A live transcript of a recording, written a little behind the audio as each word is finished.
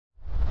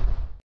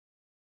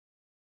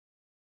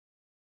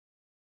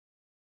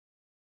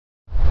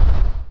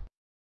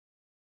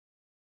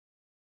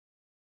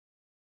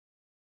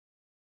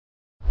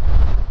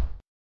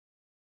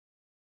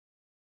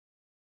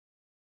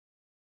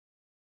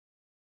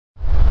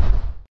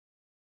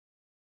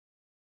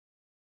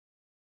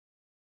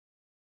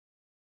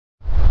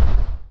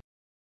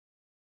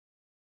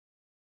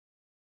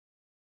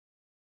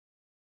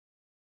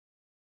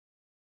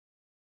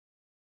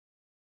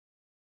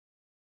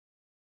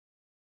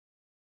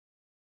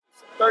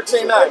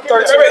13:9.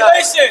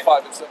 Revelation.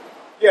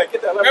 Yeah,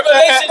 get that.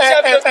 Revelation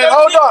chapter 13. And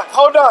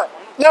hold on.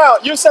 Now,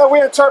 you said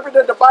we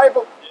interpreted the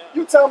Bible.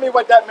 You tell me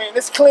what that means.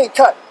 It's clean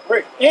cut. You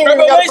ain't even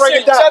got to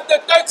break it Revelation down. chapter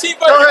 13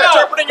 verse 9.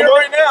 Interpreting it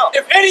right now.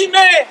 If any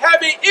man have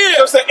an ear,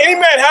 So say any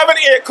man have an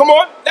ear, come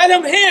on. let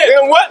him hear.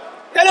 Then what?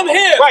 Let him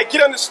hear. Right,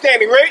 get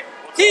understanding, right?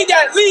 He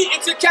that lead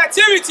into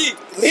captivity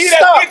He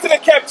that gets into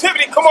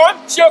captivity, come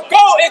on. shall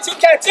go into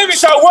captivity.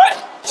 Shall what?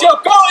 Shall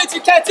go into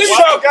captivity.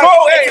 Shall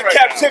go into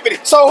captivity.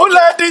 So who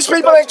led these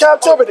people in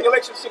captivity?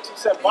 Galatians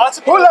 67.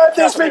 Who led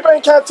these people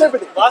in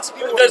captivity? Lots of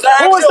people.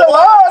 Who was the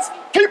last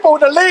people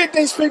to lead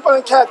these people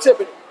in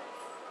captivity?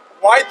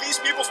 Why these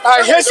people?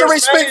 History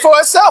speak for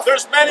itself.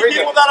 There's many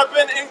people that have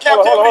been in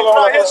captivity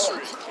throughout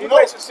history. You know,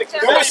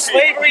 There was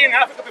slavery in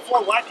Africa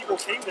before white people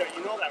came there.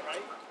 You know that, right?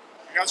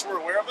 You guys were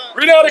aware of that?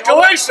 read out of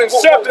Galatians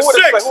chapter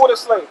 6. Who were the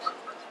slaves?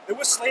 There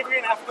was slavery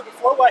in Africa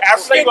before white people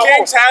African came.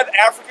 kings had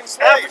African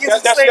slaves.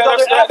 Africans enslaved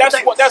other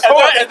Africans. That's And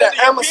wrong. then the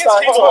Europeans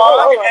Amazon. came Hold on.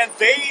 along and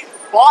they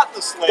bought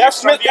the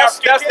slaves from the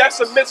African That's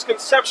a kings.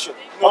 misconception.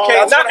 No, Okay,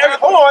 that's not what every,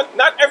 happened. hold on,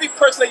 not every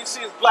person that you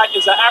see is black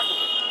is an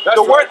African.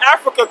 The word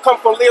Africa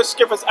comes from Leo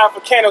Skipper's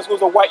Africanus,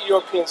 who's a white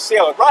European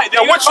sailor. Right,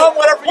 Now, you can call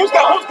whatever you who's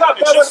got want.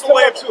 It's just the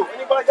Babylon label. too?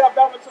 Anybody got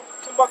Babylon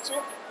Timbuktu?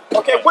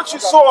 Okay, what you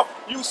saw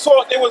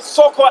there was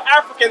so-called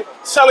African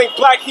selling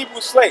black Hebrew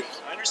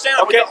slaves. I understand,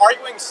 Okay. but you're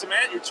arguing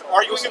semantics. You're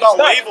arguing It's about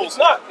not, labels.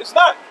 It's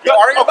not. You're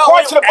arguing about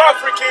According to the Bible.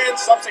 African,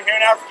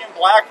 Sub-Saharan African,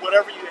 black,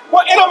 whatever you.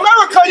 Well, in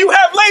America, you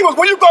have labels.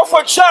 When you go for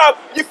a job,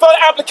 you fill an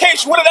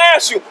application. What did I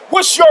ask you?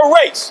 What's your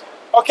race?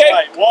 Okay?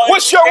 Right, well,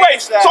 What's your it's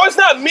race? that- So it's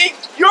not me.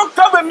 Your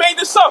government made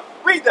this up.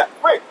 Read that.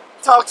 Read.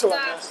 Talk to him,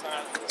 man.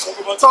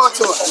 Talk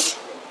to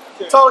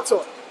him. Talk to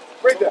him.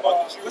 Read that.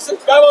 This is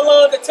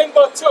Babylon the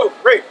Timbuktu.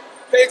 Read.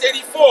 Page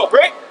 84.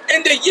 Read.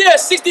 In the year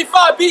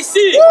 65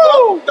 BC,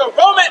 Woo! the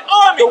Roman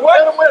army. The what?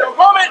 The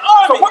Roman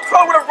army. So what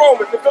come with the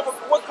Romans?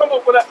 What come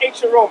up with the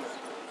ancient Romans?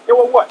 They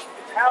were what?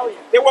 Italian.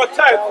 They were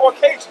Italian,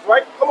 Caucasians,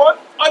 right? Come on.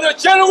 Under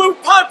General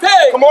Pompey.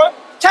 Come on.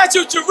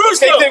 Captured They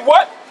Jerusalem. did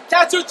what?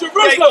 Captured They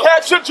Jerusalem.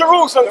 captured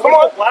Jerusalem. Come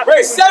on.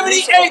 In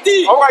 70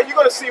 AD. All right, you're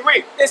going to see.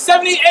 Read. In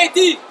 70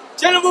 AD,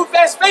 General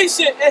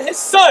Vespasian and his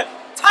son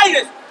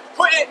Titus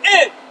put an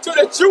end to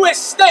the Jewish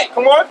state.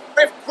 Come on.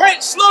 With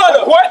great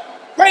slaughter. What?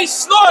 Great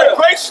slaughter.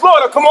 Great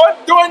slaughter. Come on.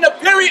 During the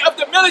period of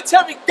the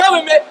military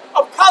government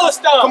of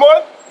Palestine. Come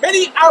on.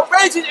 Many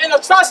outrages and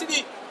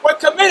atrocities were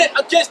committed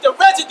against the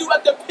residue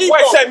of the people.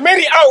 Wait, said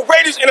many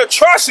outrages and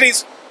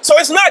atrocities. So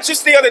it's not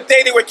just the other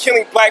day they were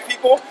killing black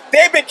people.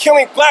 They've been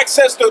killing blacks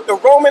since the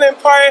Roman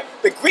Empire,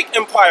 the Greek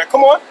Empire.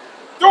 Come on.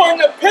 During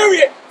the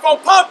period from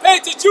Pompey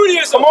to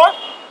Judaism. Come on.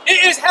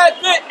 It has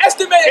been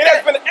estimated It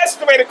has been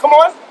estimated, come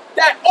on.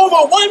 that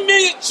over 1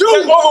 million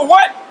Jews. Over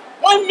what?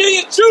 1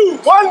 million Jews.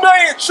 1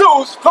 million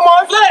Jews, come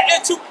on. Fled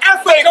into They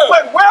Africa.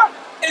 fled where?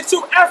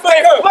 Into They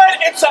Africa. fled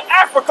into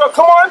Africa,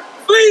 come on.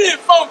 Fleeing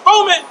from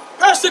Roman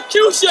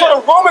persecution. So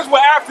the Romans were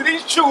after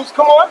these Jews,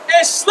 come on.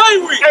 And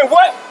slavery. And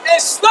what?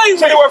 And So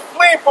slavery. they were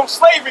fleeing from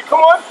slavery,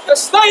 come on. The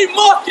slave The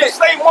market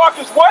slave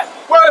markets, what?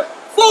 were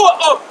full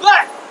of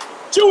black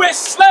Jewish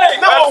slaves.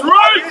 No, That's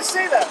right. You didn't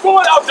say that. Full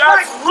of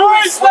black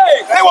Jewish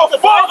slaves. They were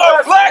full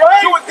of black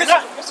right. Jewish.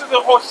 This is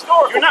a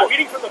historical. You're not book.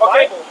 reading from the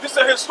Okay? Bible. This is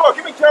a historical.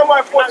 Give me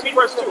Jeremiah 14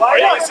 verse 2.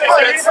 Bible.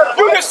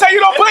 You just say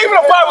you don't believe in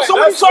the Bible, so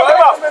what are you talking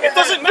about? It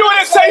doesn't You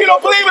didn't say you don't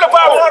believe in the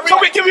Bible, so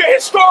we give you a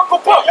historical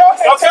book.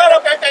 Okay,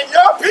 and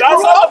your people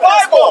wrote the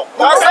Bible.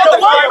 That's not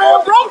the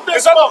Bible. wrote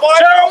Is that the Bible?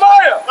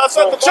 Jeremiah. That's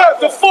not the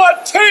Chapter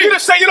Bible. 14. You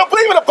just say you don't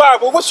believe in the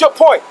Bible. What's your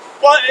point?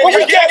 Well, We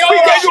gave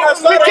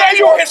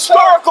you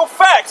historical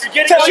facts.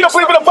 getting Since you don't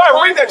believe in the Bible,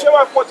 read that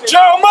Jeremiah 14.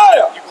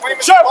 Jeremiah,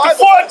 chapter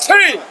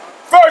 14,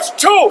 verse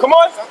 2. Come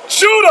on.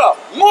 Judah,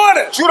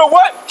 mourning. Judah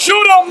what?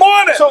 Judah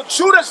mourning. So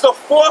Judah's the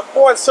fourth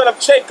born son of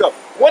Jacob,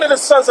 one of the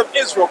sons of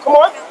Israel. Come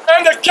on.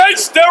 And the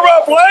gates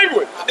thereof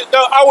language.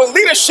 Our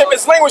leadership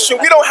is languishing.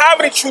 We don't have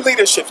any true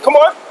leadership. Come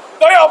on.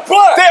 They are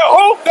black. They are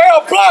who? They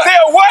are black. They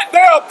are what? They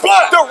are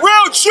black. The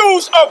real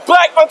Jews are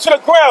black unto the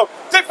ground.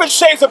 Different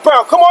shades of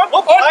brown. Come on.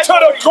 Unto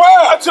the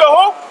ground. Unto the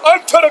who?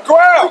 Unto the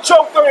ground.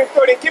 Job 30 and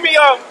 30. Give me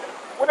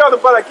what other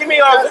brother? Give me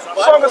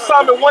Song of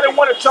Solomon 1 and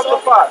 1 and chapter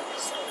 5.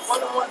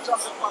 1 and 1,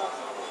 chapter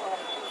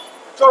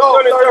 5.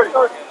 Job 30 and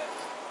 30.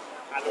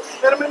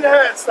 Hit him in the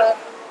head, son.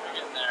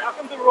 How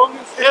come the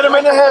Romans Hit him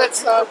in the head,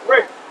 son.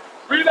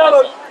 Read out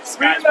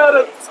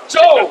of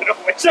Job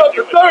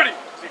chapter 30,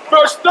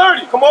 verse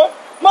 30. Come on.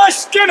 My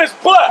skin is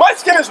black. My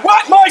skin is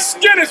what? My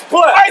skin is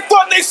black. I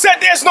thought they said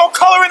there's no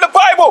color in the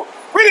Bible.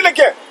 Read it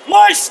again.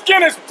 My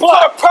skin is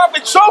black. So the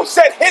prophet Job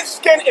said his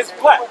skin is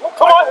black.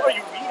 Come on.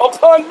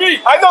 Upon me.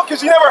 I know,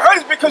 because you never heard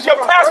it, because your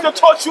pastor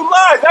taught you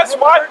lies. That's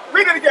why.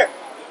 Read it again.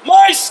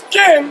 My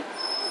skin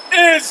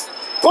is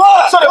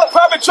black. So the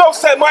prophet Job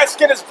said, my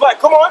skin is black.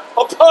 Come on.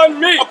 Upon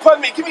me. Upon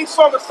me. Give me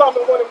Song of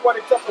Solomon 1 and 1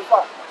 and chapter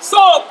 5.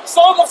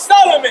 Song of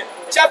Solomon,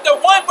 chapter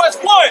 1, verse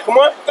 1. Come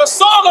on. The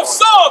Song of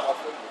Song,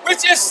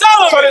 which is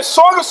Solomon. So the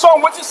Song of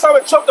Song, which is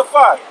Solomon, chapter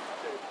 5.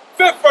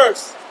 5th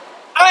verse.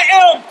 I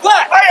am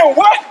black. I am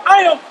what?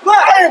 I am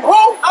black. I am who?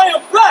 I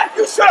am black.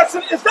 You sure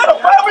is that a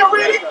Bible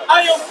reading? I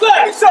I am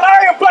black. He said,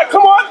 I am black.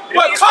 Come on.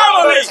 But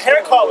commonly, His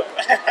hair color.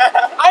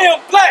 I am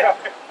black.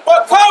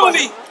 But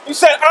commonly, He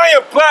said, I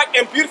am black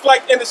and beautiful.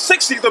 Like in the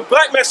 60s, the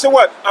black man said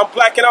what? I'm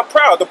black and I'm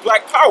proud. The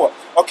black power.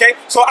 Okay?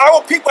 So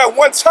our people at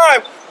one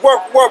time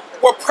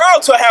were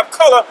proud to have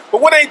color, but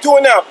what are they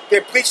doing now?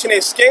 They're bleaching their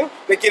skin.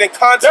 They're getting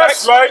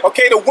contacts. That's right.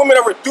 Okay? The women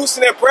are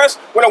reducing their breasts.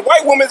 When a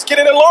white woman's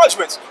getting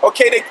enlargements.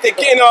 Okay? They're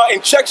getting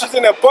injections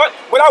in their butt.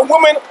 When our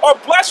women are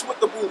blessed with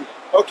the booty.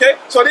 Okay?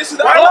 So this is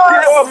our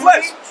people are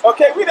blessed.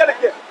 Okay? Read that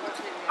again.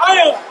 I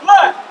am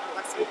black.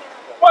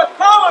 But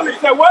commonly,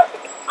 Say what?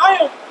 I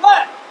am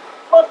black.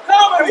 But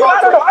commonly, I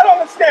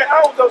don't understand.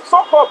 The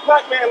so-called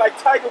black man like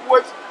Tiger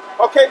Woods,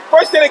 okay,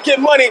 first they get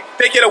money,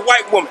 they get a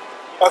white woman.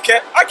 Okay?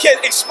 I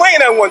can't explain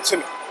that one to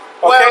me.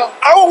 Okay? Well,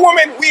 our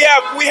woman, we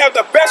have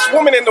the best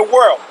woman in the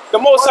world. The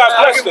most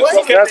High blessed us.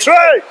 Okay? That's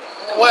right.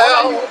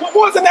 well, What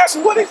was the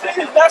national? What did he say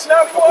his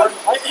nationality was?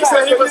 he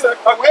said he was a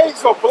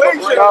so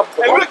Malaysian.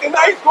 And look,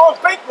 now he's going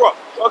bankrupt.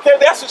 Okay,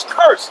 that's his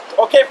curse.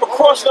 Okay, for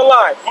crossing the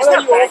line. what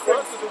are you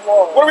offering to the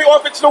world? What are we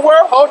offering to the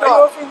world? hold Are you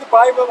on. offering the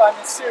Bible? I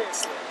mean,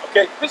 seriously.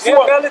 Okay, this is Yeah,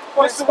 what valid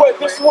points, we're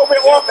offering. This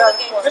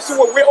is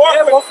what we're They're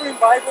offering. offering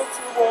Bible to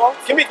the world.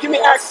 Give me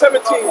Acts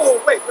 17. Oh,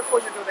 wait, before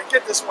you do that,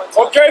 get this one.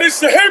 Okay,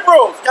 this is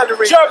Hebrews Gotta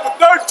read. chapter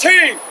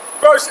 13,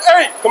 verse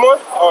 8. Come on.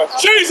 All right.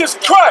 Jesus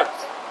Christ,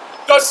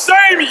 the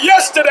same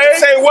yesterday,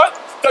 Saying what?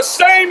 the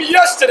same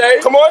yesterday,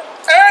 Come on.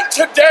 and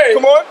today,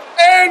 Come on.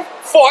 and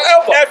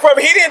forever. And from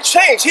he didn't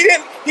change.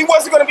 He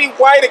wasn't going to be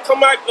white and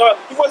come out.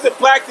 He wasn't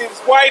black. He was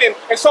white.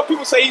 And some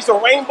people say he's a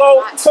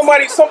rainbow. Some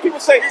people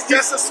say he's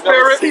just a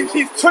spirit.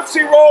 He's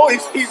Tootsie Roll.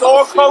 He's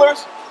all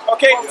colors.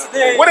 Okay.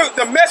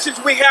 The message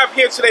we have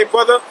here today,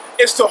 brother,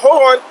 is to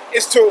hold on.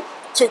 Is to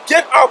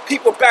get our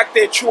people back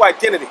their true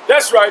identity.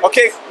 That's right.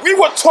 Okay. We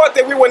were taught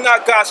that we were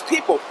not God's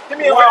people. Give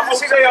me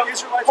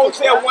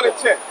Hosea 1 and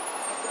 10.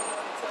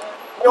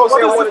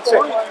 Hosea 1 and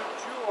 10.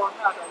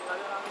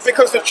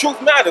 Because the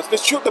truth matters.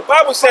 The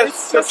Bible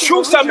says the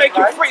truth shall make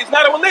you free. It's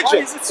not a religion.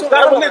 It's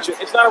not a religion.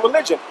 It's not a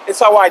religion.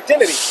 It's our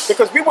identity.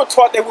 Because we were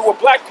taught that we were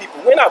black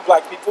people. We're not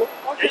black people.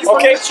 Okay?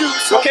 Okay?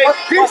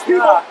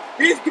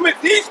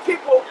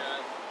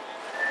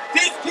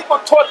 These people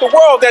taught the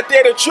world that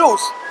they're the Jews.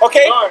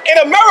 Okay? In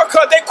America,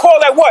 they call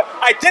that what?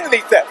 Identity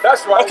theft.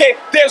 That's right. Okay?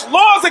 There's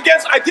laws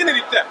against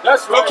identity theft.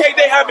 That's right. Okay?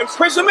 They have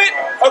imprisonment.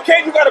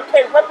 Okay? You got to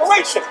pay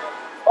reparation.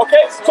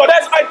 Okay, so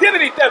that's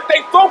identity theft. They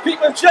throw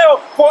people in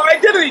jail for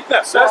identity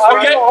theft. That's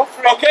okay,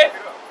 right. okay.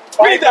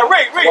 Read that.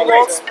 Read.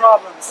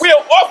 We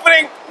are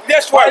offering.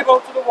 That's right.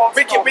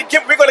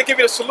 We're going to give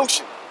you the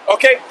solution.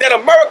 Okay, that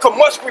America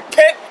must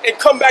repent and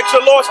come back to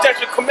the law,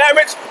 statute,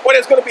 commandments, or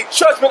there's going to be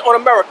judgment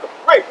on America.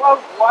 Right.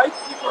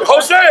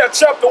 Hosea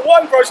chapter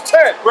 1, verse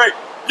 10. Right.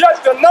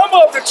 Yet the number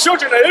of the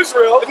children of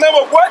Israel, The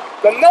number of what?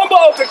 the number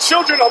of the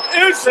children of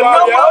The Israel,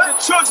 number of the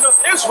children of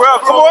Israel.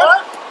 Come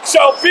on.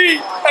 shall be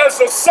as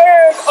the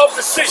sand of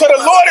the sea. So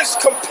the Lord is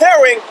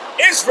comparing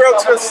Israel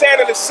to the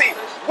sand of the sea.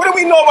 What do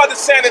we know about the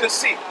sand of the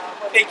sea?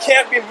 It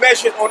can't be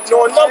measured or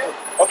nor numbered.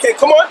 Okay,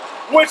 come on.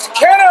 Which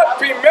cannot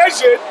be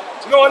measured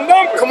nor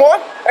numbered. Come on.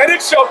 And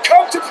it shall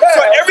come to pass.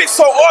 So every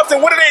so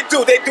often, what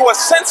do? They do a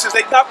census.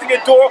 They knock on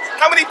your door.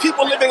 How many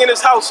people living in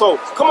this household?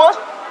 Come on.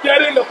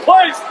 That in the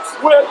place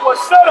where it was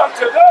said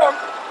unto them,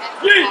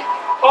 ye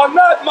are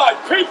not my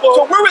people.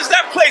 So where is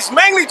that place?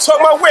 Mainly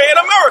talking about where? In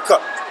America.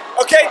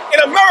 Okay? In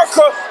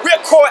America, we are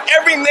called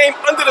every name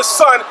under the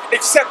sun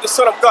except the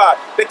Son of God.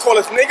 They call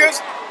us niggers,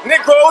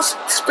 Negroes,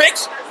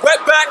 spics,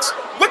 wetbacks.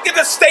 Look at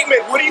the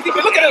statement. What do you think?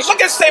 Look at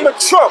the statement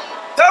of Trump.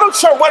 Donald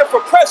Trump running for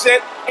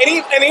president, and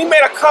he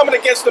made a comment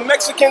against the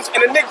Mexicans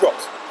and the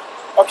Negroes.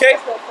 Okay?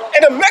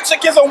 And the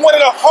Mexicans are one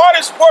of the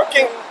hardest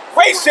working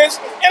races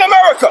in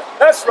America.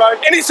 That's right.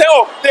 And he said,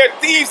 oh, they're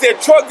thieves, they're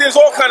drug dealers,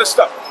 all kind of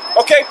stuff.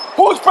 Okay?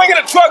 Who's bringing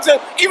the drugs in?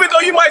 Even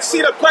though you might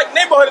see the black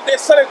neighborhood that they're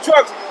selling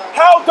drugs,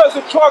 how does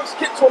the drugs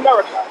get to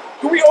America?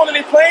 Do we own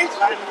any planes?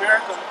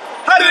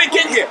 How did they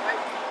get here?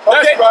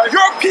 Okay? That's right.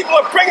 Your people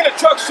are bringing the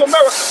drugs to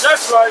America.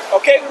 That's right.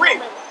 Okay? Read.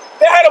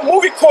 They had a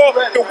movie called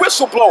The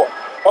Whistleblower.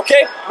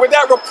 Okay? Where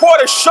that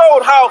reporter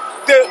showed how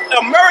the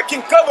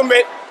American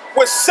government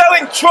was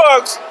selling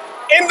drugs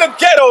in the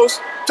ghettos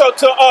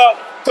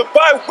to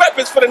buy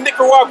weapons for the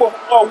Nicaragua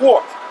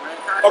war.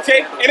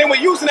 Okay? And then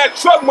we're using that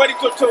drug money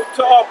to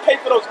pay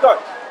for those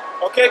guns.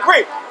 Okay?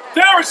 Read.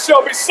 There it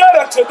shall be said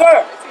unto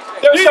them.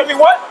 There shall be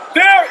what?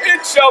 There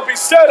it shall be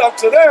said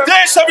unto them.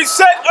 There shall be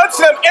said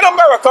unto them in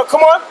America,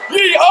 come on.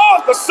 Ye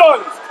are the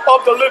sons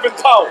of the living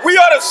power. We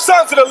are the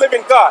sons of the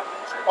living God.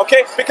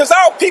 Okay? Because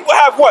our people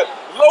have what?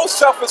 Low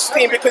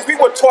self-esteem because we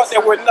were taught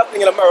that we're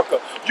nothing in America.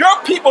 Your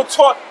people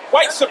taught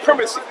white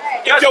supremacy.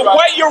 If you're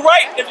white, you're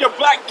right. If you're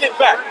black, get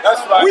back.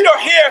 That's right. We are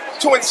here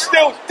to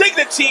instill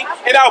dignity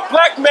in our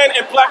black men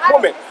and black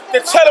women to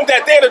tell them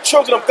that they're the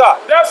children of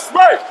God. That's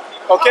right.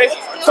 Okay?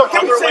 So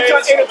give me St.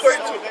 John 8 and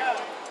 32.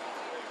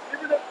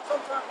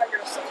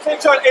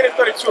 St. John 8 and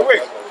 32.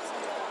 Wait.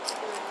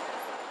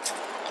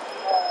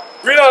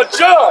 Read out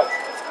John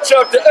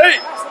chapter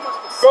 8,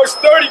 verse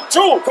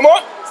 32. Come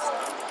on.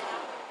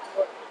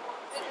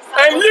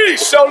 And ye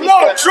shall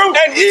know the truth.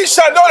 And ye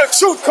shall know the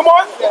truth. Come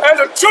on. And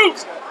the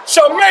truth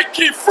shall make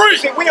ye free.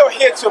 See, we are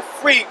here to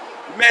free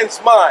men's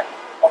mind,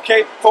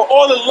 okay, for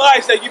all the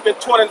lies that you've been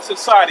taught in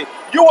society.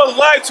 You were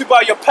lied to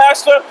by your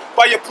pastor,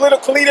 by your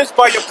political leaders,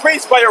 by your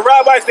priests, by your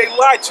rabbis. They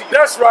lied to you.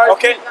 That's right.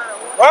 Okay?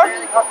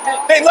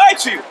 Huh? They lied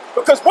to you.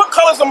 Because what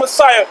color is the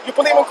Messiah? You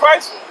believe in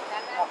Christ?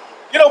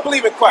 You don't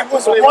believe in Christ. You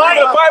believe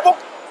in the Bible?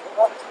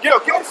 You know,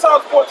 give me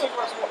Psalms 14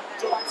 verse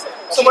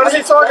 1. So what is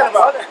he talking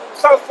about?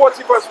 Psalms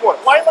 14 verse 1.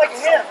 Why like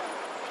him?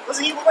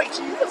 Doesn't he look like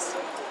Jesus?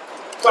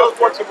 Psalms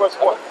 14 verse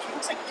 1.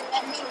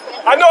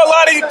 I know a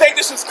lot of you think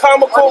this is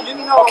comical.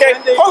 Okay,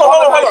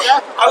 hold on.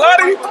 A lot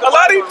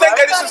of you think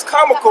that this is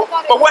comical.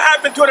 But what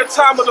happened during the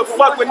time of the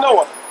flood with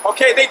Noah?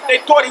 Okay, they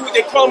thought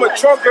they called him a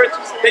drunkard.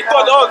 They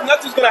thought, oh,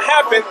 nothing's gonna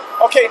happen.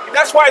 Okay,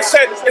 that's why I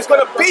said it's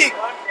gonna be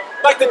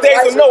like the days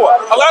of Noah.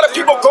 A lot of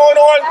people going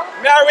on,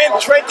 marrying,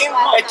 drinking,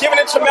 and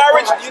giving into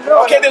marriage.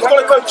 Okay, there's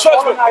going to come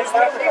judgment.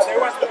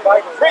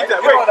 Read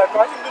that, read.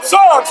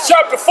 Psalms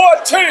chapter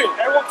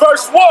 14,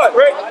 verse 1.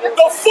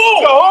 The fool,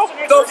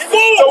 the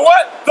fool, The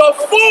what? the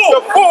fool,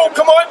 The fool,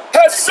 come on,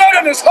 has said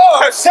in his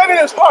heart, has said in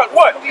his heart,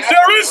 what?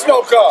 there is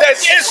no God. There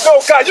is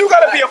no God. You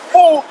got to be a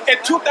fool in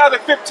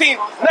 2015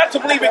 not to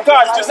believe in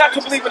God, just not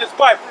to believe in his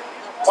Bible.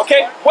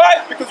 Okay?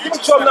 Why? Because give me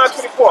Job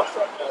 9:24.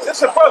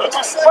 Listen, brother,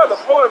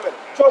 hold on a minute.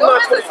 Job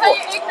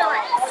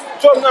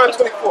 9:24. Job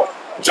 9:24.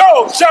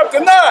 Job chapter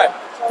 9,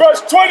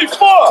 verse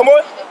 24. Come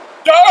on.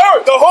 The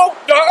earth, The who?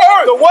 the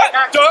earth, The what?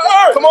 the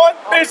earth, Come on.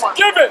 is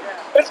given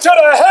into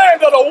the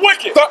hand of the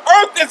wicked. The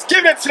earth is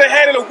given to the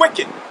hand of the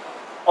wicked.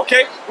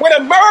 Okay? When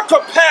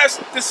America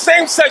passed the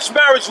same-sex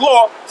marriage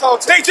law,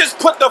 they just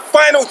put the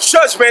final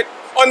judgment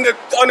on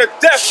the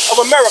death of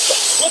America.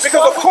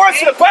 Because according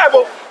to the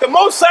Bible, the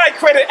Most High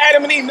created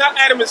Adam and Eve, not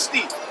Adam and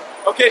Steve.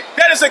 Okay?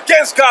 That is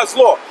against God's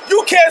law.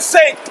 You can't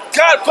say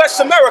God bless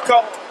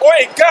America or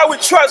a God we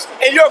trust,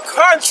 and you're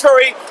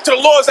contrary to the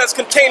laws that's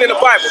contained in the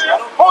Bible.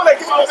 Hold on,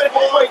 give me a minute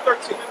for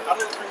 2013.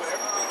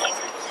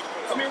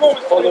 I mean,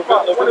 Romans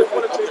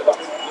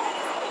 25.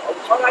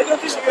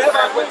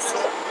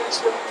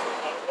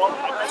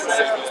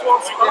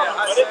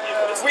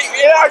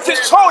 I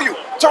just told you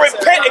to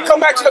repent and come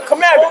back to the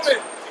commandments.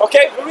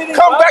 Okay?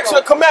 Come back to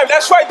the commandments.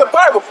 That's right, the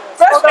Bible.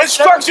 Best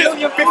instructions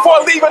before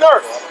leaving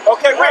earth.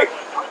 Okay, read.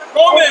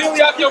 Romans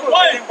chapter 1,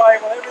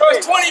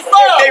 verse 25.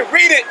 They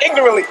read it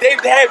ignorantly.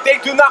 They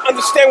do not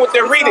understand what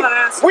they're reading.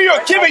 We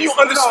are giving you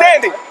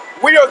understanding.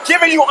 We are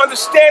giving you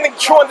understanding,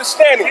 true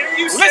understanding.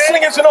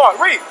 Listening is an art.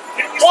 Read.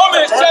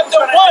 Romans chapter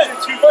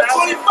 1, verse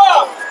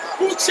 25.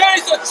 Who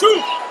changed the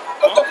truth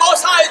of the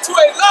Most High into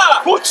a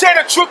lie, Who changed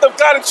the truth of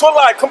God into a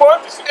lie? Come on.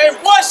 and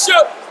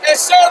worship and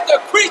serve the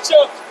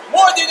creature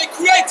more than the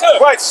Creator.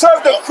 Right,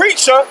 serve the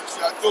creature.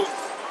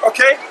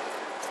 Okay?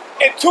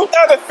 In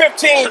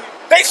 2015,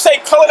 they say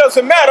color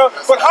doesn't matter,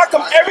 but how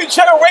come every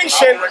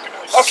generation,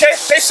 okay,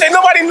 they say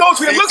nobody knows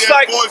what he looks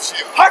like.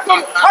 How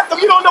come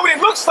you don't know what he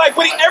looks like,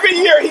 but every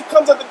year he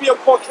comes up to be a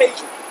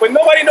Caucasian, but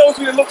nobody knows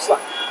what he looks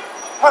like?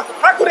 How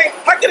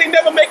can they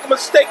never make a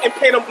mistake and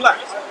paint him black?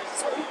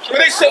 But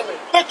they say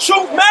the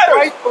truth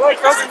matters.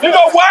 You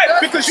know why?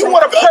 Because you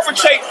want to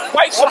perpetrate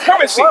white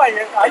supremacy.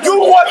 You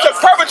want to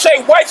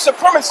perpetrate white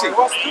supremacy.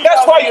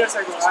 That's why you.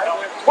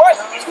 What?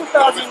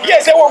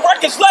 Yes, there were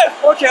records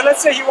left. Okay,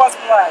 let's say he was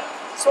black.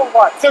 So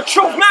what? The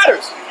truth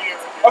matters.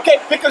 Okay,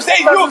 because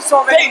they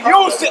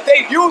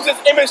use this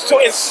image to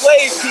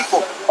enslave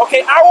people.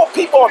 Okay, our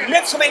people are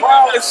mentally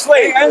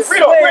enslaved.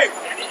 Read on, read.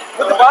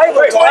 But the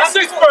Bible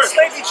 26th verse.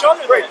 enslave each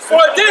other.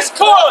 For this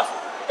cause,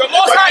 the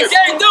Most High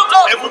gave them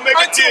up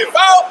unto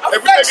foul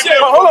affection.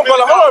 Hold on,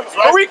 brother, hold on.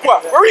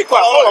 Marikwa.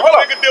 Hold on.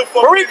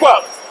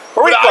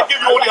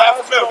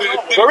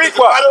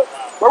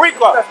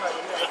 Marikwa.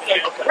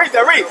 Read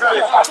that, read.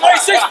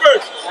 26th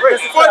verse.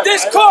 For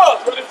this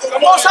cause, the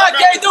Most High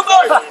gave them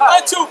up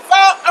unto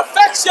foul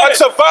affection.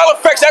 Unto vile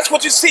effects. That's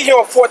what you see here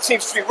on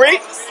 14th Street.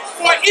 Read.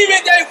 For even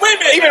their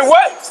women, Even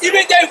what?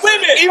 even their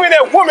women, Even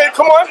that woman,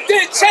 come on.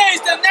 did change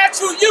the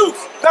natural use.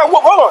 Now,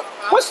 hold on.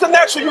 What's the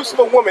natural use of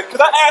a woman?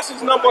 Because I asked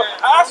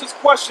this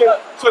question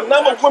to a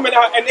number of women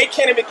out, and they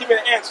can't even give me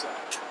an answer.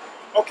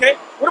 Okay?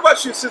 What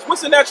about you, sis?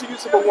 What's the natural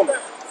use of a woman?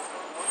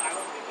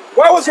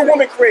 Why was a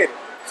woman created?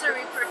 To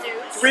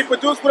reproduce. To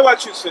reproduce? What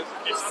about you, sis?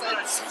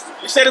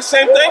 You say the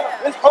same thing?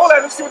 Hold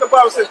on, let's see what the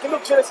Bible says. Give me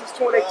Genesis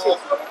 2 and 18.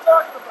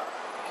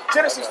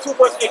 Genesis 2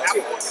 verse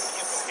 18.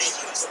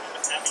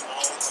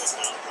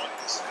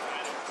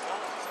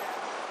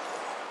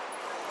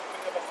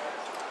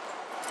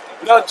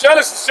 Now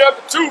Genesis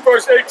chapter 2,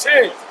 verse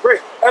 18. Great.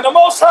 And the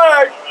Most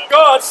High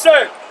God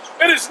said,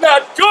 it is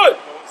not good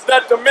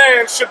that the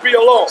man should be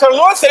alone. So the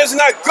Lord said it's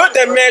not good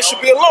that man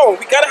should be alone.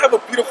 We gotta have a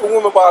beautiful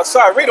woman by our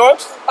side. Read on.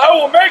 I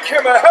will make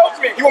him a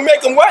helpmeet. You will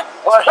make him what?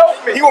 A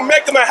helpmeet. He will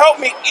make him a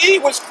helpmeet.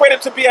 Eve was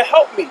created to be a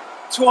helpmeet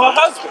to her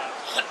husband.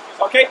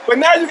 Okay, but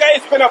now you guys,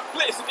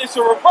 it's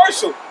a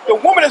reversal. The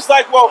woman is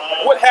like, well,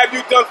 what have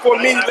you done for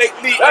me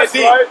lately? That's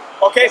Eve? right.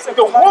 Okay, so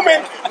the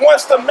woman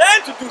wants the man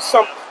to do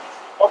something.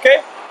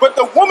 Okay, but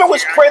the woman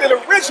was created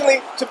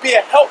originally to be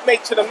a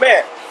helpmate to the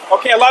man.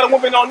 Okay, a lot of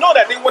women don't know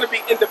that. They want to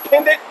be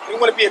independent. They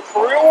want to be a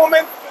career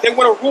woman. They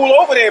want to rule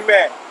over their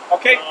man.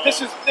 Okay, this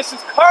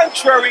is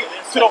contrary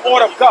to the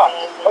order of God.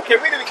 Okay,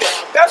 read it again.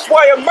 That's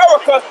why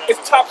America is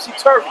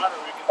topsy-turvy.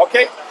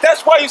 Okay,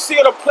 that's why you see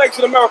all the plagues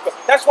in America.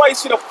 That's why you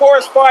see the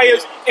forest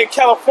fires in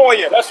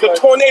California, the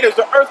tornadoes,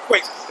 the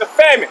earthquakes, the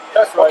famine.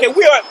 That's right. Okay,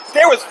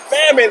 there is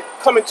famine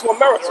coming to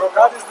America. So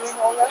God is doing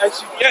all that? And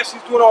yes,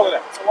 he's doing all of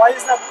that. So why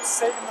is that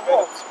saving the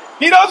world?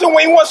 He doesn't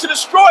when he wants to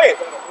destroy it.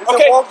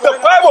 Okay,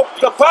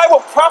 the Bible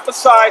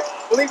prophesied,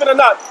 believe it or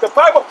not, the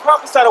Bible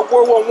prophesied of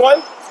World War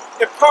I,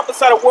 it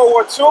prophesied of World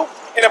War II,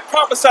 and it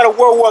prophesied of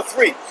World War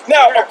III.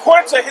 Now,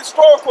 according to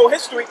historical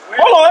history,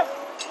 hold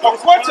on,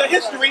 according to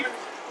history,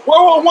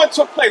 World War I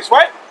took place,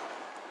 right?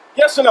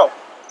 Yes or no?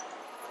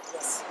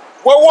 Yes.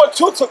 World War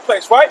II took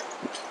place, right?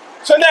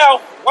 So now,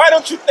 why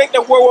don't you think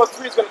that World War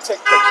III is going to take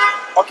place?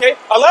 Okay?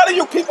 A lot of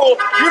you people,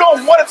 you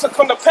don't want it to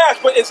come to pass,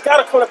 but it's got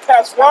to come to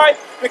pass. Why?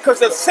 Because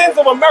the sins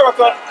of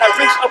America have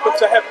reached up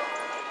into heaven.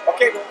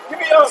 Okay? Give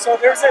me so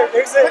there's a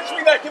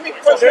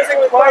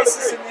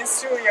crisis in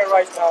Syria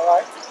right now,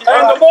 right?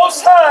 And the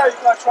Most High,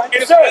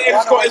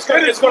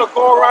 it's going to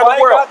go around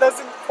the world. God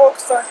doesn't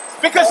focus on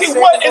because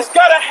it's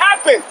got to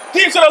happen.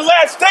 These are the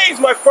last days,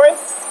 my friend.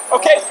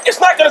 Okay, it's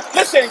not gonna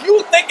listen.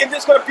 You thinking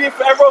this gonna be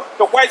forever?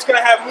 The whites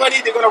gonna have money.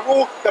 They're gonna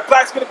rule. The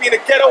blacks gonna be in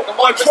the ghetto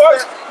on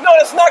drugs. No,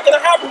 it's not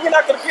gonna happen. We're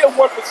not gonna be the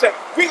 1%.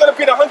 We're gonna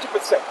be the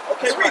 100%.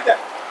 Okay, read that.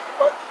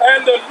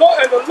 And the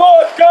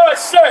Lord God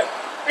said,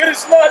 "It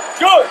is not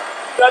good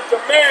that the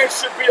man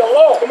should be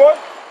alone. Come on.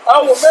 I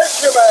will make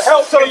him a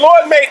help." So the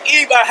Lord made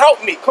Eve a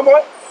help me. Come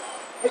on.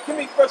 Hey, give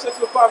me 1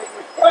 Thessalonians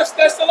 5:3. 1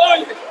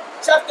 Thessalonians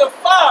chapter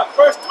 5,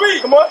 verse 3.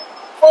 Come on.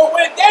 For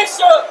when they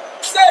shall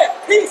say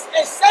peace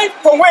and safety.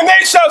 For when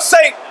they shall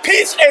say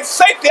peace and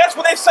safety, that's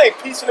what they say.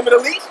 Peace in the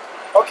Middle East.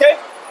 Okay?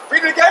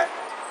 Read it again.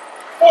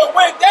 For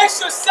when they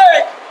shall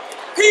say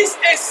peace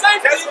and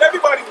safety. That's what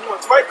everybody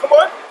wants, right? Come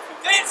on.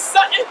 Then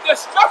sudden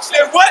destruction.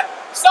 And what?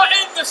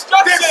 Sudden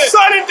destruction. Then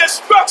sudden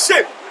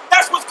destruction.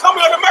 That's what's coming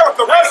on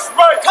America, right? That's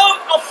right.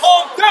 Come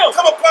upon them.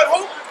 Come upon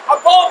who?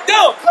 Upon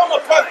them. Come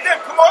upon them.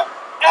 Come on.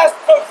 As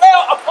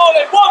prevail upon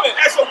a woman.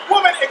 As a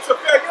woman, it's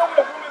prevail. You know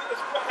when a woman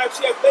is,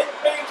 she has labor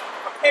pains,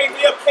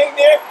 pain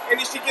there, and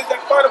then she gives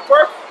that final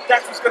birth,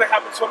 that's what's going to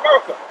happen to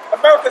America.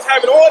 America's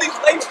having all these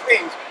labor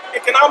pains,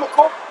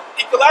 economical,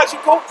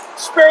 ecological,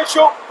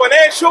 spiritual,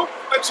 financial,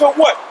 until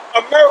what?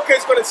 America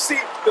is going to see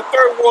the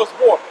Third World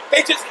War.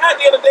 They just had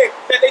the other day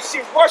that they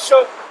see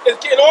Russia is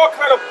getting all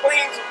kind of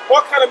planes,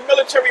 all kind of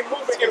military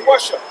movement in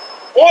Russia.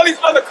 All these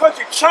other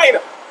countries,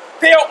 China,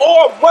 they are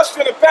all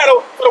mustering a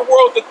battle for the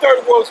world, the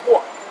Third World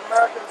War.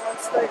 America's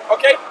unstable.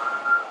 Okay?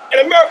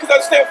 And America's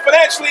unstable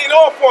financially in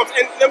all forms.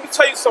 And let me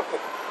tell you something.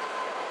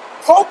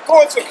 Pope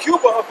going to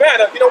Cuba,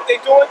 Havana, you know what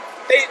they're doing?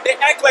 They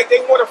act like they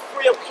want to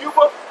free up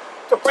Cuba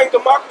to bring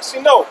democracy.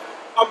 No.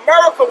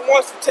 America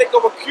wants to take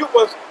over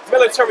Cuba's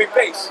military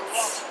base.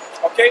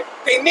 Okay?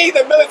 They need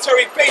the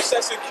military base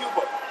that's in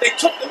Cuba. They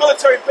took the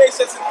military base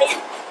that's in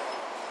Haiti.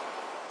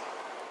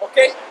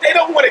 Okay? They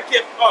don't want to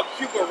give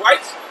Cuba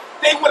rights.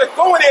 They want to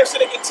go in there so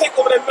they can take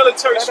over their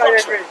military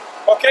structure.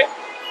 Okay?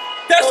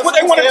 That's what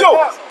they want to do.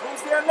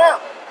 Who's there now?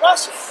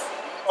 Russia.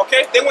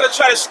 Okay? They want to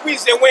try to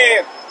squeeze their way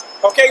in.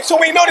 Okay? So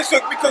we know this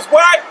because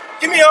why?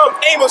 Give me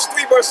Amos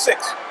 3 verse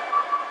 6.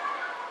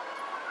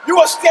 You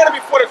are standing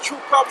before the true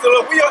prophet of the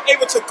Lord. We are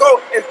able to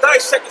go and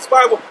dissect this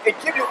Bible and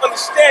give you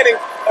understanding,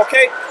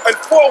 okay, and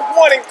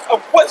forewarning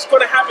of what's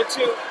going to happen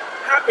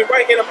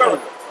right here in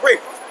America. Read.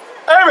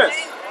 Amos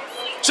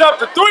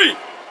chapter 3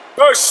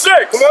 verse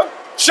 6. Come on.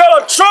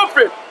 Shall a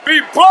trumpet be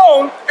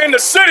blown in the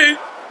city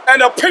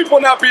and the people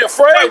not be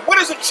afraid? Hey, what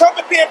is a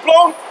trumpet being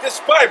blown?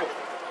 This Bible.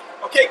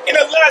 Okay, in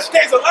the last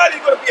days, a lot of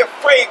you are going to be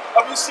afraid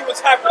of you see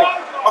what's happening.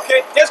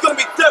 Okay, there's going to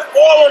be death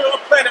all on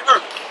the planet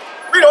Earth.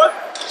 Read on.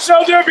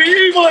 Shall there be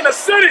evil in the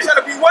city? Shall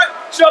there be what?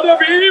 Shall there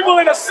be evil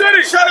in the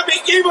city? Shall there be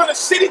evil in the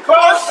city? Come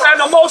on. And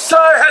the Most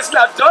High has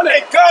not done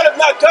it. And God has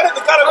not done it.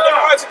 The God of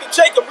Abraham, Isaac, and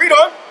Jacob. Read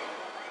on.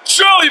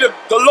 Surely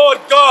the Lord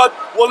God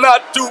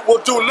will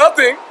do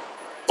nothing,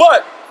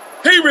 but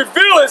He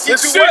reveals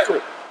His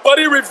secret. But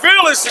He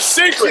reveals His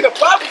secret. See, the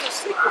Bible's a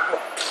secret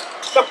book.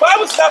 The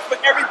Bible's not for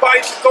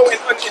everybody to go and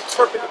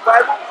interpret the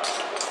Bible.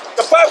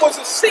 The Bible is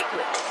a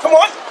secret. Come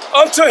on.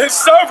 Unto His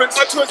servants.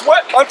 Unto His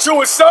what? Unto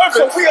His servants.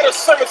 So we are the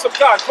servants of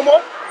God. Come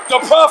on. The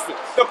prophets.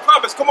 The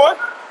prophets. Come on.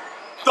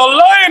 The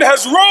lion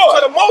has roared.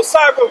 So the Most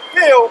High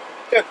revealed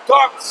the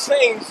dark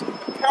sayings, the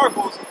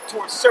parables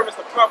to His servants,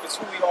 the prophets,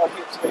 who we are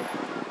here today.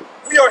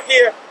 We are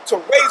here to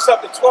raise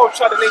up the 12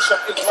 tribes of the nation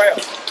of Israel.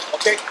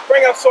 Okay?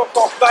 Bring out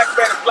so-called black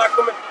men and black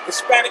women,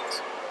 Hispanics.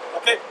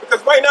 Okay? Because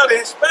right now the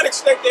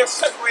Hispanics think they're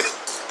separated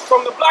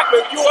from the black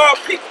men. You are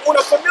people who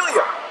are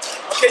familiar.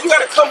 Okay, you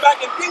got to come back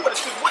and be with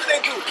us. Because what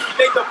do?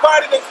 They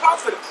divided in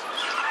confidence.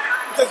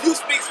 Because you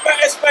speak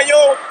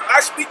Espanol,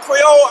 I speak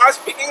Creole, I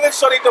speak English,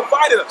 so they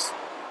divided us.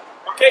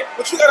 Okay,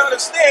 but you got to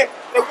understand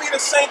that we're the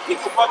same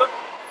people, brother.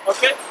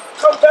 Okay,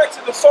 come back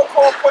to the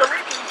so-called Puerto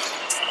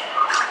Ricans.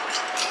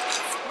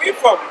 Where you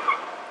from?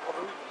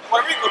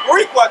 Puerto Rico,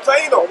 Boricua,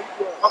 Taino.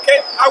 Okay,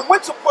 I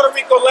went to Puerto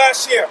Rico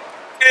last year,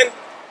 and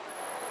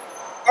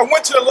I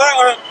went to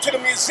the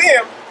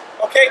museum.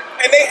 Okay,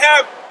 and they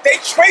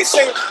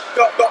tracing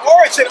the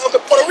origin of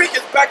the Puerto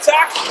Ricans back to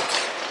Africa.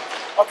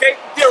 Okay,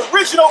 the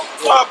original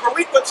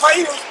Boricua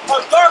Tainos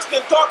are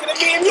darker than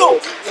me and you.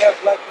 Yeah,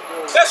 black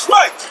people. That's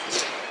right.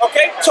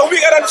 Okay, so we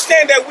gotta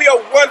understand that we are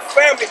one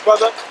family,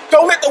 brother.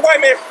 Don't let the white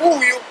man fool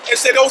you and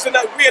say we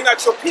are not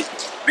your people.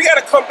 We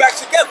gotta come back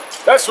together.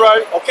 That's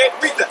right. Okay,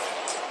 read that.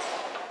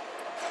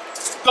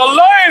 The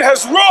lion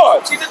has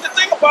roared. See, the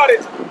thing about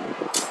it,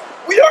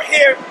 we are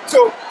here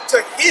to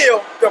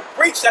heal the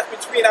breach that's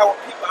between our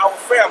people, our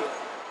family.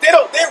 They'd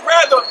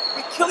rather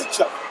we kill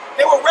each other.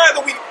 They would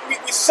rather we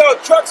sell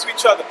drugs to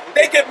each other.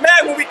 They get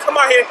mad when we come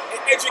out here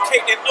and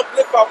educate and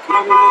uplift our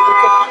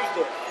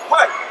people.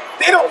 Right?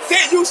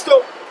 They're used to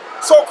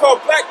so-called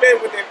black men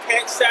with their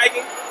pants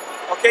sagging,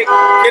 okay,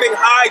 getting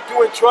high,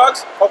 doing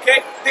drugs,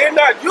 okay? They're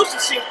not used to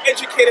seeing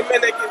educated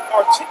men that can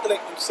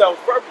articulate themselves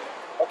verbally,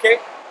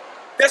 okay?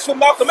 That's what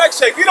Malcolm X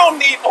said. You don't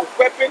need a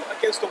weapon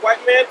against the white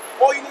man.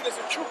 All you need is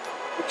the truth.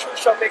 The truth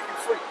shall make you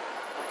free,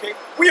 okay?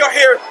 We are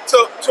here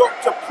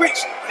to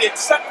preach the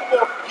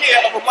acceptable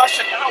year of a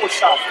Mashiach Yahweh,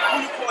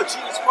 who you call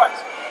Jesus Christ,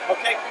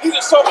 okay? He's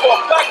a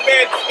so-called black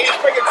man, and he's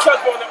bringing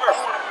judgment on the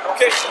earth,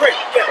 okay? Great,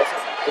 yeah.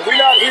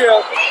 We're not here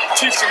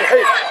teaching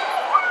hate.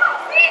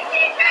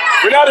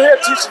 We're not here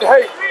teaching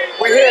hate.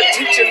 We're here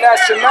teaching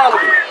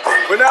nationality.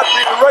 We're not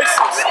being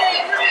racist.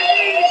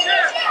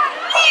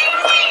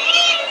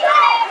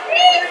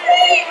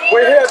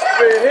 We're here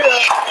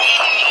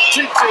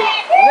teaching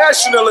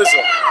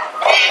nationalism,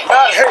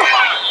 not hate,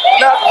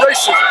 not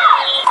racism.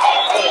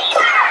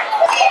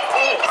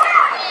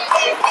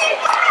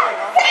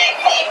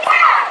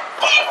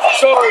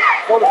 So,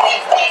 go to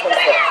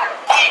 25.